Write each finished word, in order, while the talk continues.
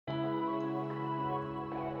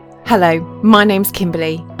Hello, my name's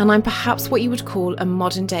Kimberly, and I'm perhaps what you would call a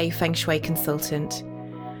modern-day Feng Shui consultant.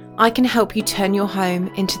 I can help you turn your home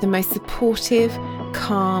into the most supportive,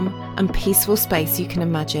 calm, and peaceful space you can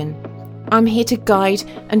imagine. I'm here to guide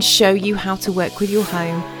and show you how to work with your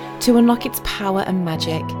home to unlock its power and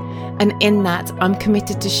magic. And in that, I'm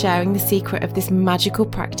committed to sharing the secret of this magical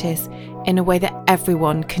practice in a way that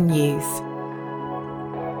everyone can use.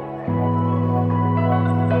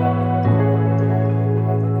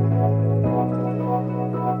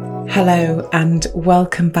 Hello and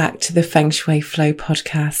welcome back to the Feng Shui Flow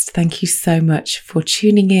podcast. Thank you so much for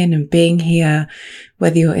tuning in and being here,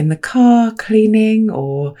 whether you're in the car cleaning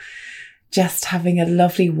or just having a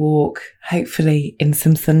lovely walk, hopefully in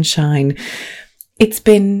some sunshine. It's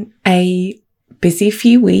been a busy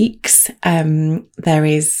few weeks. There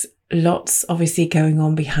is lots obviously going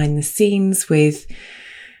on behind the scenes with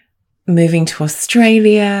moving to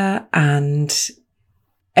Australia and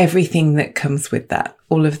everything that comes with that.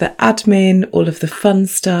 All of the admin, all of the fun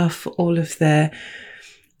stuff, all of the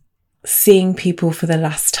seeing people for the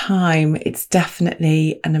last time. It's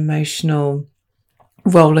definitely an emotional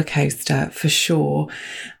roller coaster for sure.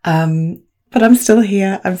 But I'm still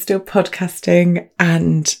here. I'm still podcasting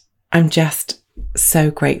and I'm just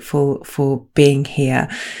so grateful for being here.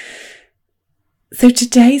 So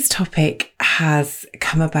today's topic has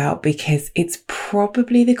come about because it's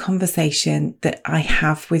probably the conversation that I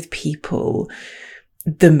have with people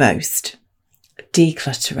the most.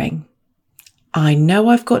 Decluttering. I know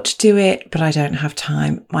I've got to do it, but I don't have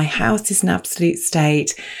time. My house is an absolute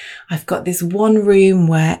state. I've got this one room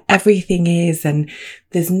where everything is, and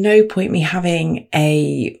there's no point me having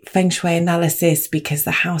a Feng Shui analysis because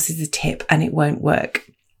the house is a tip and it won't work.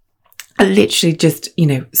 I literally just,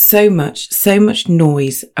 so much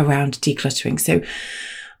noise around decluttering. So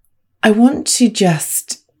I want to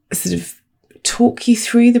just sort of talk you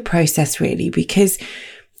through the process really, because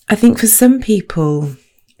I think for some people,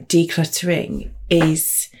 decluttering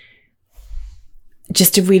is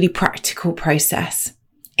just a really practical process.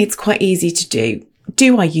 It's quite easy to do.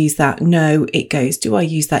 Do I use that? No, it goes. Do I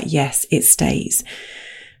use that? Yes, it stays.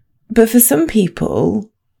 But for some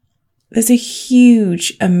people, there's a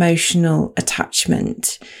huge emotional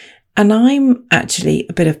attachment, and I'm actually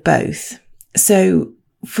a bit of both. So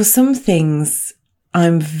for some things,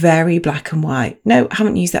 I'm very black and white. No,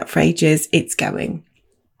 haven't used that for ages. It's going.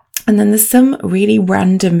 And then there's some really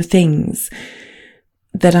random things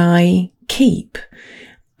that I keep.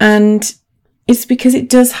 And it's because it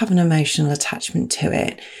does have an emotional attachment to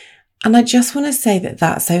it. And I just want to say that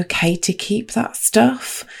that's okay to keep that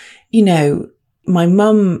stuff. My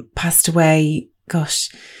mum passed away,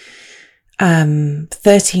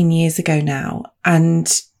 13 years ago now.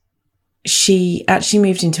 And she actually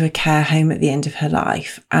moved into a care home at the end of her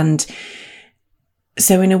life. And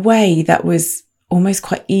so in a way that was almost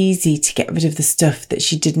quite easy to get rid of the stuff that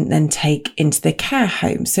she didn't then take into the care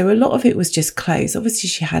home. So a lot of it was just clothes. Obviously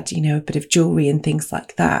she had, a bit of jewellery and things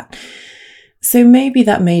like that. So maybe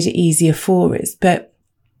that made it easier for us. But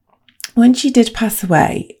when she did pass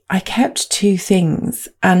away, I kept two things,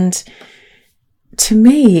 and to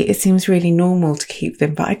me, it seems really normal to keep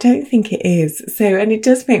them, but I don't think it is. And it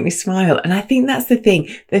does make me smile. And I think that's the thing.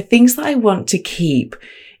 The things that I want to keep,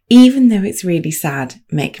 even though it's really sad,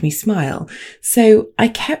 make me smile. So I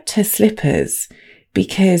kept her slippers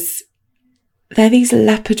because they're these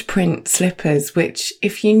leopard print slippers, which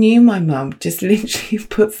if you knew my mum, just literally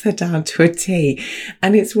puts her down to a T.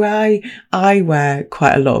 And it's where I wear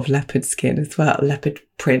quite a lot of leopard skin as well, leopard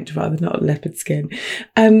print rather, not leopard skin.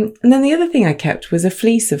 And then the other thing I kept was a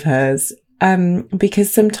fleece of hers,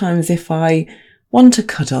 because sometimes if I want to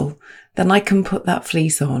cuddle, then I can put that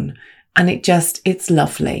fleece on and it's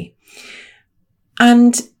lovely.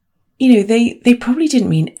 And, they probably didn't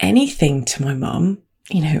mean anything to my mum.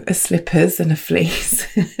 A slippers and a fleece.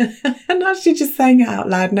 And actually just saying it out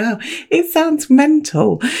loud now, it sounds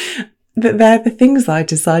mental that they're the things I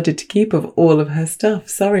decided to keep of all of her stuff.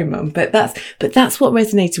 Sorry, Mum. But that's what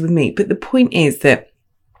resonated with me. But the point is that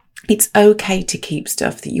it's okay to keep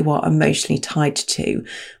stuff that you are emotionally tied to,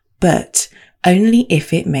 but only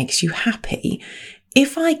if it makes you happy.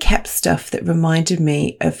 If I kept stuff that reminded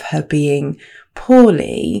me of her being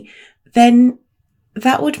poorly, then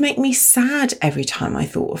that would make me sad every time I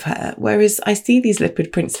thought of her. Whereas I see these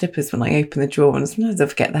leopard print slippers when I open the drawer, and sometimes I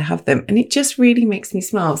forget they have them, and it just really makes me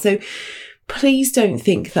smile. So please don't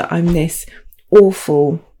think that I'm this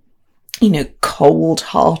awful,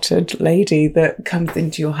 cold-hearted lady that comes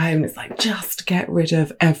into your home. It's like, just get rid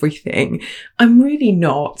of everything. I'm really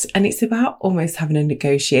not. And it's about almost having a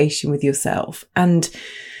negotiation with yourself. And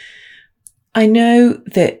I know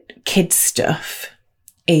that kids stuff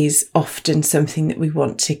is often something that we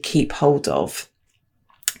want to keep hold of.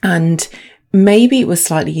 And maybe it was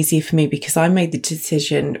slightly easier for me because I made the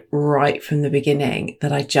decision right from the beginning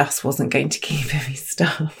that I just wasn't going to keep any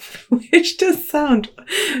stuff, which does sound,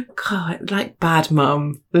 God, like bad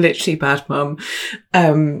mum, literally bad mum.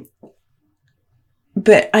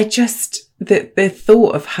 But I just, the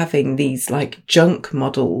thought of having these like junk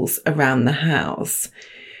models around the house,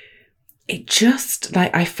 it just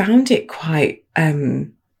like, I found it quite,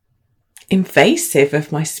 invasive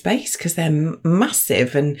of my space because they're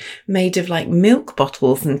massive and made of like milk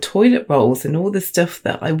bottles and toilet rolls and all the stuff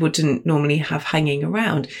that I wouldn't normally have hanging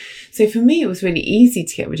around. So for me, it was really easy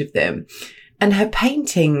to get rid of them. And her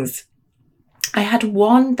paintings, I had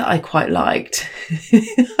one that I quite liked.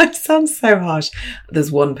 It sounds so harsh.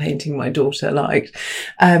 There's one painting my daughter liked.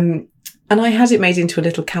 And I had it made into a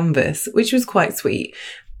little canvas, which was quite sweet.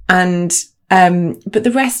 And, but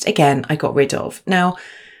the rest, again, I got rid of. Now,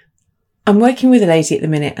 I'm working with a lady at the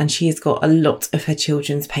minute and she has got a lot of her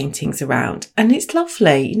children's paintings around and it's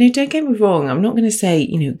lovely. You know, don't get me wrong. I'm not going to say,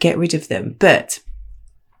 you know, get rid of them, but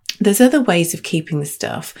there's other ways of keeping the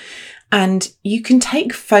stuff. And you can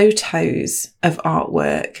take photos of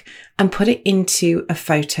artwork and put it into a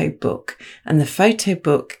photo book. And the photo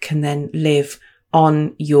book can then live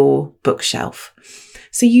on your bookshelf.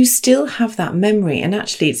 So you still have that memory. And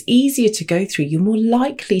actually, it's easier to go through. You're more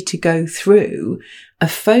likely to go through a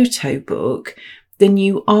photo book than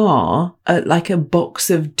you are like a box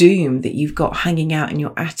of doom that you've got hanging out in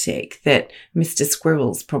your attic that Mr.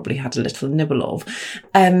 Squirrel's probably had a little nibble of.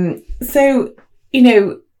 So, you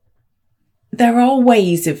know, there are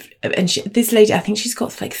ways of, and this lady, I think she's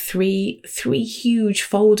got like three huge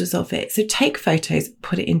folders of it. So take photos,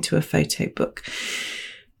 put it into a photo book.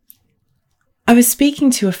 I was speaking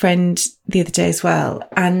to a friend the other day as well,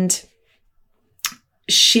 and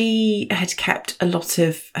she had kept a lot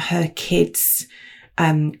of her kids'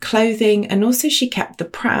 clothing, and also she kept the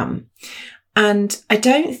pram. And I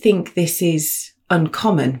don't think this is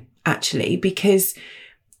uncommon, actually, because,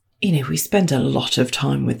 you know, we spend a lot of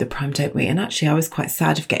time with the pram, don't we? And actually, I was quite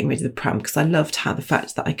sad of getting rid of the pram because I loved how the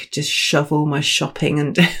fact that I could just shove all my shopping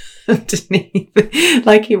and underneath,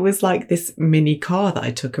 like it was like this mini car that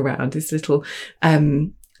I took around, this little,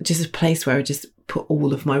 just a place where I just put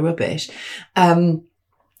all of my rubbish.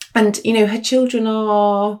 And, you know, her children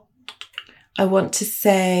are, I want to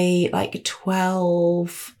say like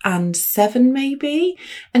 12 and 7 maybe.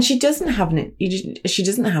 And she doesn't have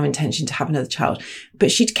intention to have another child,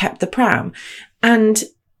 but she'd kept the pram. And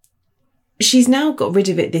she's now got rid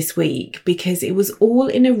of it this week because it was all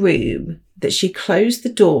in a room that she closed the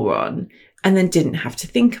door on and then didn't have to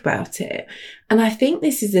think about it. And I think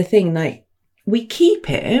this is the thing, like we keep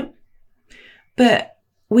it, but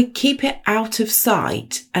we keep it out of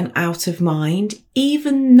sight and out of mind,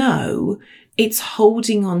 even though it's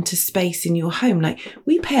holding on to space in your home. Like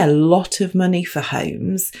we pay a lot of money for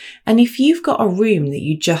homes. And if you've got a room that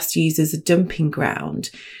you just use as a dumping ground,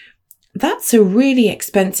 that's a really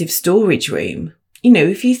expensive storage room. You know,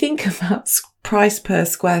 if you think about price per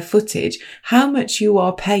square footage, how much you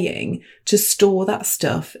are paying to store that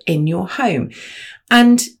stuff in your home.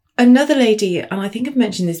 And another lady, and I think I've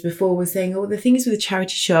mentioned this before, was saying, oh, the thing is with a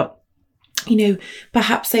charity shop, you know,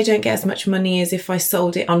 perhaps they don't get as much money as if I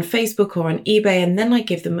sold it on Facebook or on eBay and then I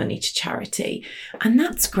give the money to charity. And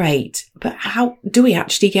that's great. But how do we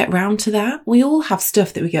actually get round to that? We all have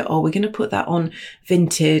stuff that we go, oh, we're going to put that on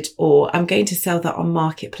Vinted, or I'm going to sell that on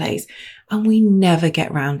Marketplace. And we never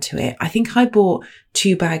get round to it. I think I bought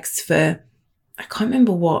 2 bags for, I can't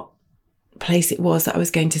remember what place it was that I was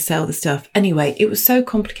going to sell the stuff. Anyway, it was so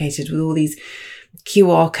complicated with all these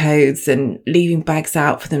QR codes and leaving bags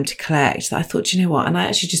out for them to collect that I thought, you know what? And I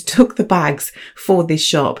actually just took the bags for this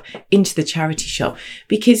shop into the charity shop,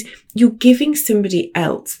 because you're giving somebody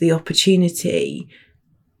else the opportunity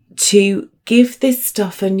to give this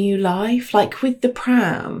stuff a new life. Like with the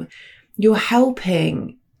pram, you're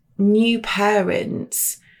helping new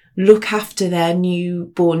parents look after their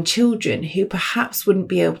newborn children who perhaps wouldn't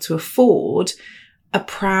be able to afford a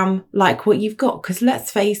pram like what you've got. Because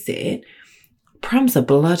let's face it, prams are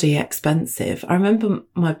bloody expensive. I remember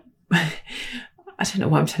I don't know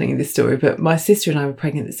why I'm telling you this story, but my sister and I were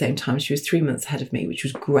pregnant at the same time. She was 3 months ahead of me, which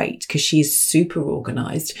was great because she's super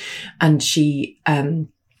organised, and she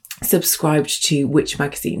subscribed to Which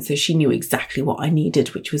magazine. So she knew exactly what I needed,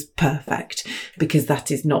 which was perfect, because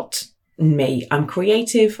that is not me. I'm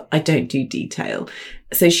creative. I don't do detail.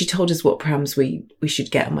 So she told us what prams we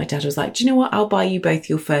should get. And my dad was like, do you know what? I'll buy you both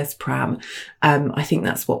your first pram. I think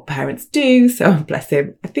that's what parents do. So bless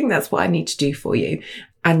him. I think that's what I need to do for you.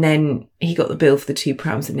 And then he got the bill for the 2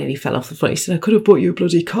 prams and nearly fell off the floor. He said, I could have bought you a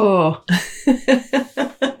bloody car.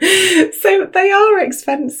 So they are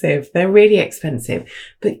expensive. They're really expensive.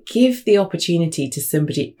 But give the opportunity to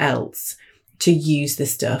somebody else to use the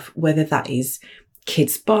stuff, whether that is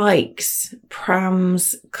kids' bikes,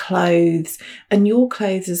 prams, clothes, and your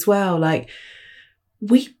clothes as well. Like,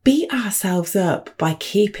 we beat ourselves up by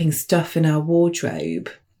keeping stuff in our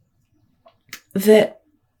wardrobe that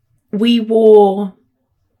we wore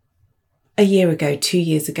a year ago, 2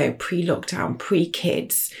 years ago, pre-lockdown,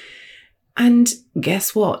 pre-kids. And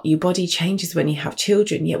guess what? Your body changes when you have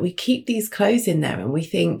children, yet we keep these clothes in there and we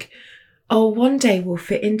think, oh, one day we'll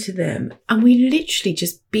fit into them. And we literally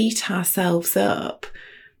just beat ourselves up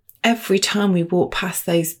every time we walk past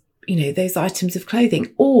those, those items of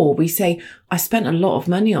clothing. Or we say, I spent a lot of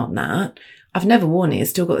money on that. I've never worn it. It's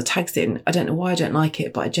still got the tags in. I don't know why I don't like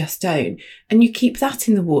it, but I just don't. And you keep that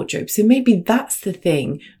in the wardrobe. So maybe that's the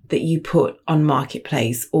thing that you put on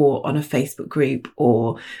Marketplace or on a Facebook group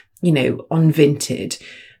or, on Vinted.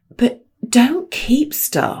 But don't keep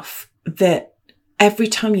stuff that every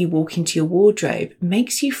time you walk into your wardrobe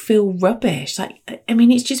makes you feel rubbish.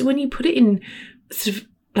 It's just when you put it in sort of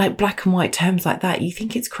like black and white terms like that, you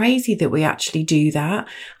think it's crazy that we actually do that.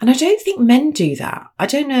 And I don't think men do that. I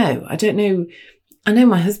don't know. I know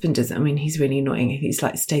my husband doesn't. He's really annoying. He's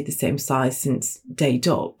stayed the same size since day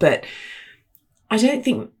dot, but I don't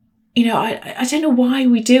think, I don't know why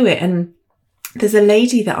we do it. And there's a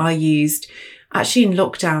lady that I used actually in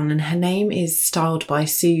lockdown, and her name is Styled by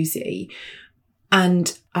Susie.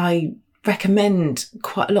 And I recommend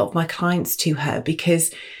quite a lot of my clients to her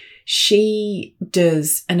because she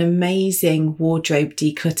does an amazing wardrobe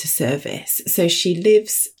declutter service. So she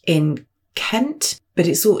lives in Kent, but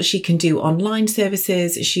it's all she can do online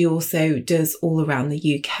services. She also does all around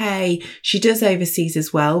the UK. She does overseas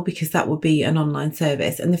as well, because that would be an online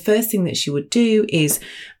service. And the first thing that she would do is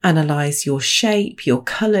analyze your shape, your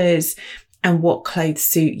colours, and what clothes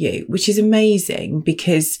suit you, which is amazing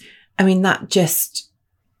because, that just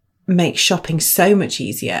makes shopping so much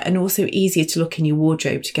easier, and also easier to look in your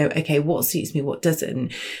wardrobe to go, okay, what suits me, what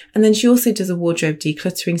doesn't. And then she also does a wardrobe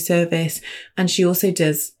decluttering service, and she also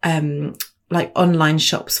does online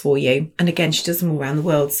shops for you. And again, she does them all around the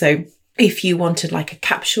world. So if you wanted a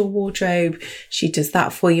capsule wardrobe, she does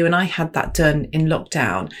that for you. And I had that done in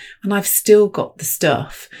lockdown, and I've still got the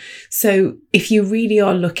stuff. So if you really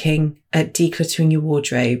are looking at decluttering your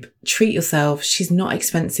wardrobe, treat yourself. She's not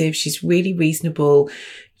expensive. She's really reasonable.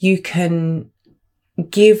 You can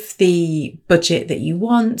give the budget that you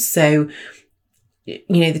want. So,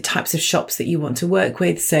 the types of shops that you want to work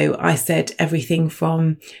with. So I said everything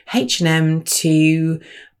from H&M to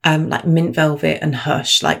Mint Velvet and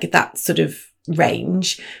Hush, that sort of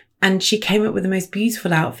range. And she came up with the most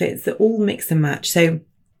beautiful outfits that all mix and match. So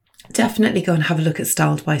definitely go and have a look at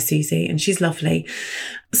Styled by Susie, and she's lovely.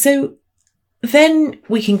 So then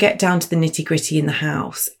we can get down to the nitty gritty in the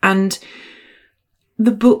house. And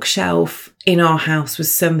the bookshelf in our house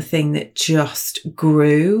was something that just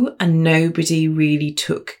grew, and nobody really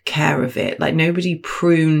took care of it. Nobody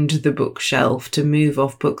pruned the bookshelf to move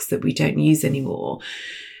off books that we don't use anymore.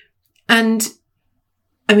 And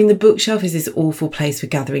the bookshelf is this awful place for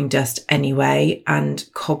gathering dust anyway, and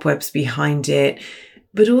cobwebs behind it.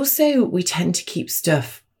 But also we tend to keep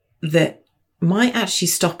stuff that might actually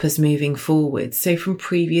stop us moving forward. So from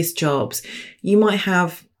previous jobs, you might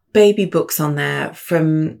have baby books on there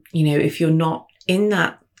from, if you're not in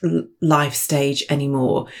that life stage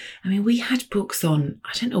anymore. We had books on,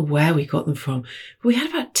 I don't know where we got them from, but we had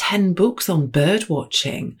about 10 books on bird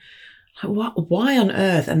watching. Why on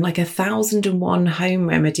earth? And 1,001 home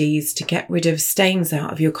remedies to get rid of stains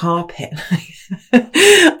out of your carpet.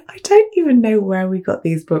 I don't even know where we got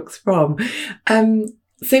these books from.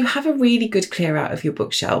 So have a really good clear out of your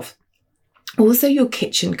bookshelf. Also your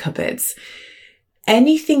kitchen cupboards.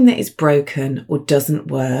 Anything that is broken or doesn't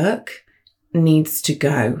work needs to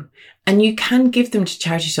go. And you can give them to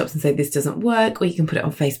charity shops and say, this doesn't work, or you can put it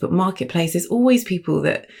on Facebook Marketplace. There's always people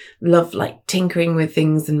that love tinkering with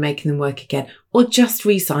things and making them work again, or just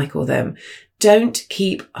recycle them. Don't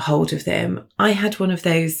keep hold of them. I had one of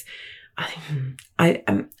those. I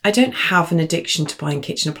don't have an addiction to buying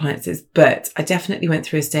kitchen appliances, but I definitely went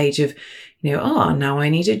through a stage of, now I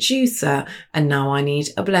need a juicer, and now I need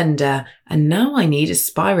a blender, and now I need a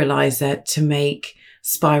spiralizer to make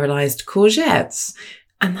spiralized courgettes.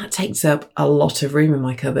 And that takes up a lot of room in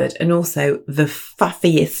my cupboard, and also the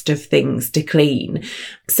fuffiest of things to clean.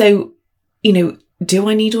 So, do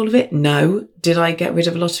I need all of it? No. Did I get rid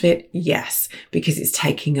of a lot of it? Yes, because it's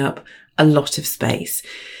taking up a lot of space.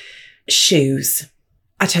 Shoes.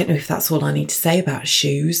 I don't know if that's all I need to say about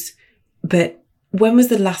shoes, but when was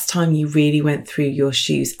the last time you really went through your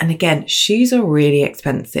shoes? And again, shoes are really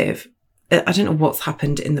expensive. I don't know what's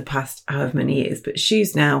happened in the past however many years, but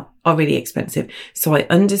shoes now are really expensive. So I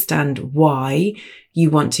understand why you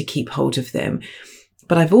want to keep hold of them.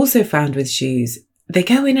 But I've also found with shoes, they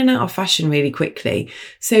go in and out of fashion really quickly.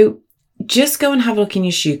 So just go and have a look in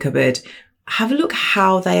your shoe cupboard. Have a look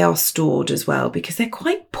how they are stored as well, because they're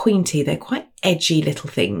quite pointy. They're quite edgy little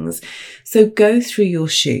things. So go through your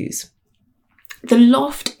shoes. The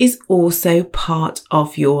loft is also part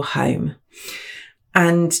of your home.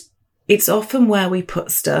 And it's often where we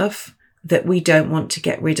put stuff that we don't want to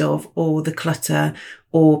get rid of, or the clutter,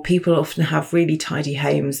 or people often have really tidy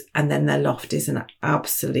homes and then their loft is an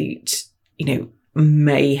absolute,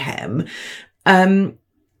 mayhem.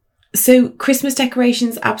 So Christmas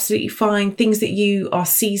decorations, absolutely fine. Things that you are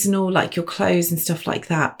seasonal, like your clothes and stuff like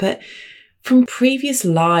that. But from previous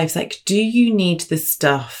lives, like, do you need the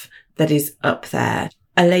stuff that is up there?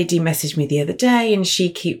 A lady messaged me the other day and she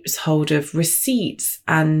keeps hold of receipts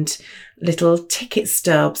and little ticket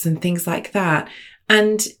stubs and things like that.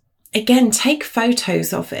 And again, take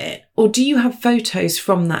photos of it. Or do you have photos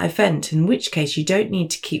from that event? In which case you don't need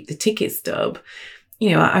to keep the ticket stub.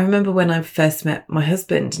 I remember when I first met my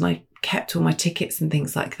husband and I kept all my tickets and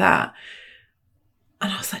things like that.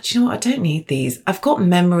 And I was like, do you know what? I don't need these. I've got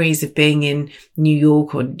memories of being in New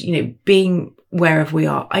York or, being wherever we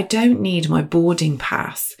are. I don't need my boarding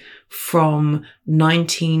pass from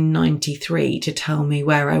 1993 to tell me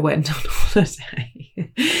where I went on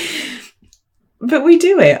holiday. But we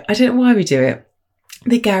do it. I don't know why we do it.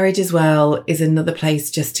 The garage as well is another place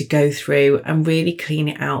just to go through and really clean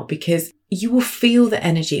it out, because you will feel the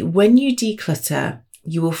energy. When you declutter,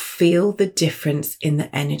 you will feel the difference in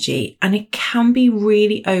the energy, and it can be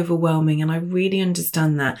really overwhelming. And I really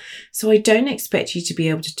understand that. So I don't expect you to be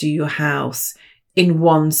able to do your house in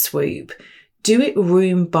one swoop. Do it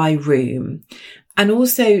room by room. And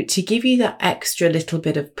also, to give you that extra little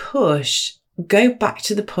bit of push, go back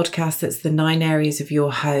to the podcast that's the 9 areas of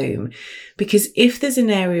your home. Because if there's an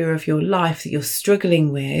area of your life that you're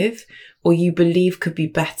struggling with or you believe could be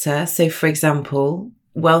better, so for example,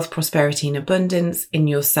 wealth, prosperity and abundance in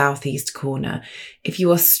your southeast corner, if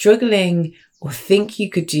you are struggling or think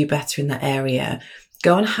you could do better in that area,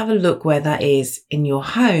 go and have a look where that is in your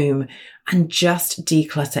home and just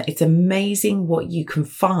declutter. It's amazing what you can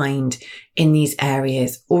find in these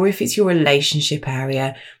areas. Or if it's your relationship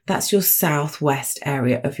area, that's your southwest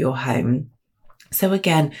area of your home. So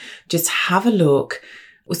again, just have a look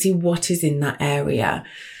or see what is in that area.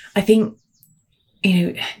 I think,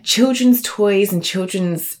 children's toys and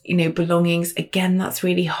children's, belongings, again, that's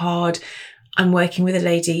really hard. I'm working with a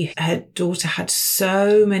lady, her daughter had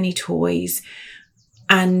so many toys.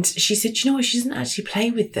 And she said, you know what, she doesn't actually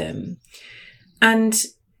play with them. And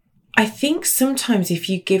I think sometimes if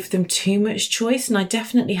you give them too much choice, and I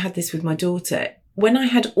definitely had this with my daughter, when I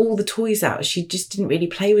had all the toys out, she just didn't really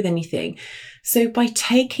play with anything. So by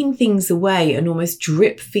taking things away and almost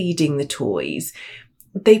drip feeding the toys,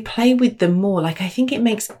 they play with them more. Like, I think it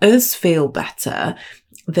makes us feel better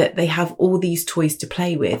that they have all these toys to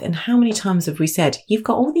play with. And how many times have we said, you've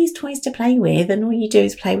got all these toys to play with and all you do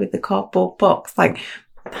is play with the cardboard box? Like,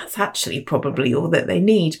 that's actually probably all that they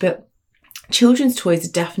need. But children's toys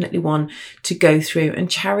are definitely one to go through, and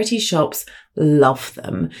charity shops love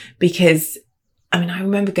them because, I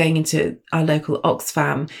remember going into our local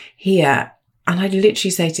Oxfam here and I'd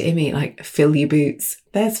literally say to Imi, like, fill your boots.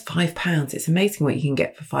 There's £5. It's amazing what you can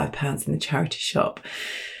get for £5 in the charity shop.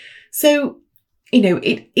 So,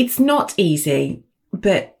 it's not easy,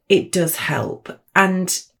 but it does help.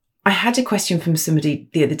 And I had a question from somebody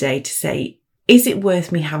the other day to say, is it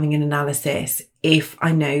worth me having an analysis if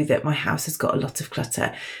I know that my house has got a lot of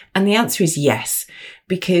clutter? And the answer is yes,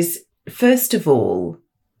 because first of all,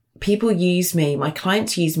 my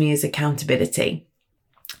clients use me as accountability.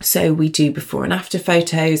 So we do before and after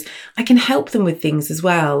photos. I can help them with things as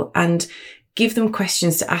well and give them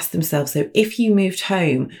questions to ask themselves. So if you moved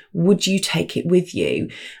home, would you take it with you?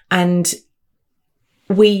 And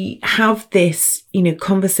we have this,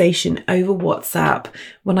 conversation over WhatsApp.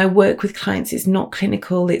 When I work with clients, it's not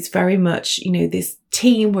clinical. It's very much, this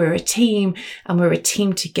team, we're a team and we're a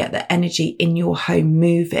team to get the energy in your home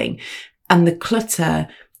moving. And the clutter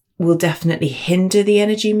will definitely hinder the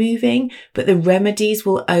energy moving, but the remedies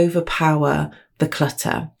will overpower the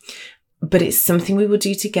clutter. But it's something we will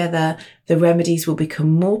do together. The remedies will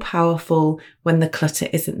become more powerful when the clutter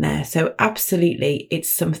isn't there. So absolutely,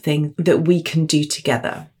 it's something that we can do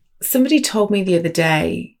together. Somebody told me the other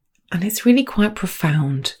day, and it's really quite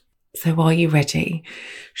profound. So are you ready?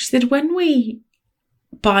 She said, when we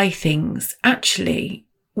buy things, actually,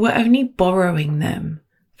 we're only borrowing them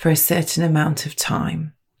for a certain amount of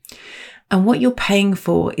time. And what you're paying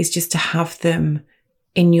for is just to have them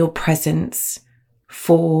in your presence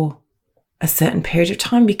for a certain period of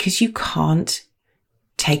time, because you can't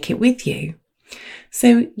take it with you.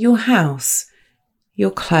 So your house,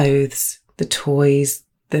 your clothes, the toys,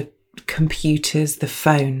 the computers, the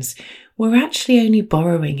phones, we're actually only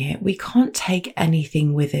borrowing it. We can't take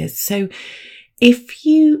anything with us. So if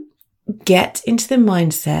you get into the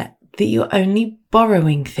mindset that you're only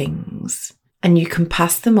borrowing things and you can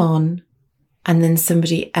pass them on and then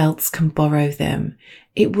somebody else can borrow them,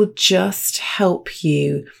 it will just help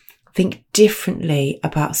you think differently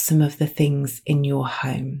about some of the things in your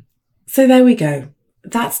home. So there we go.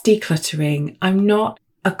 That's decluttering. I'm not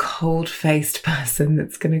a cold-faced person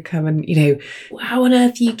that's going to come and, how on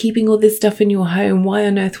earth are you keeping all this stuff in your home? Why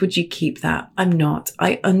on earth would you keep that? I'm not.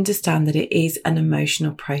 I understand that it is an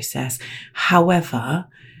emotional process. However,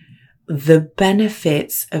 the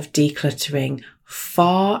benefits of decluttering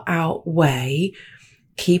far outweigh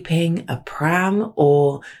keeping a pram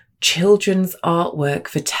or children's artwork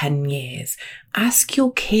for 10 years. Ask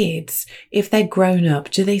your kids, if they're grown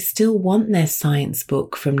up, do they still want their science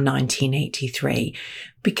book from 1983?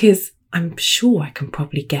 Because I'm sure I can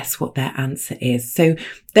probably guess what their answer is. So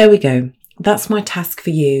there we go. That's my task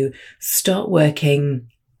for you. Start working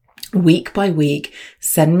week by week.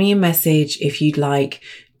 Send me a message if you'd like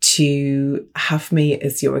to have me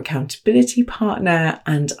as your accountability partner,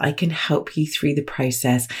 and I can help you through the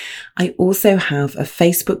process. I also have a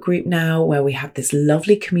Facebook group now where we have this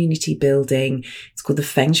lovely community building. It's called the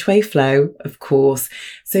Feng Shui Flow, of course.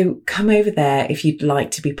 So come over there if you'd like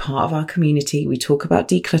to be part of our community. We talk about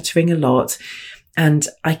decluttering a lot, and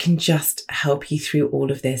I can just help you through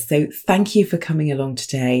all of this. So thank you for coming along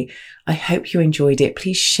today. I hope you enjoyed it.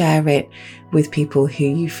 Please share it with people who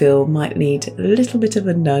you feel might need a little bit of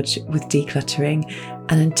a nudge with decluttering.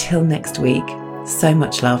 And until next week, so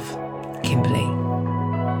much love, Kimberly.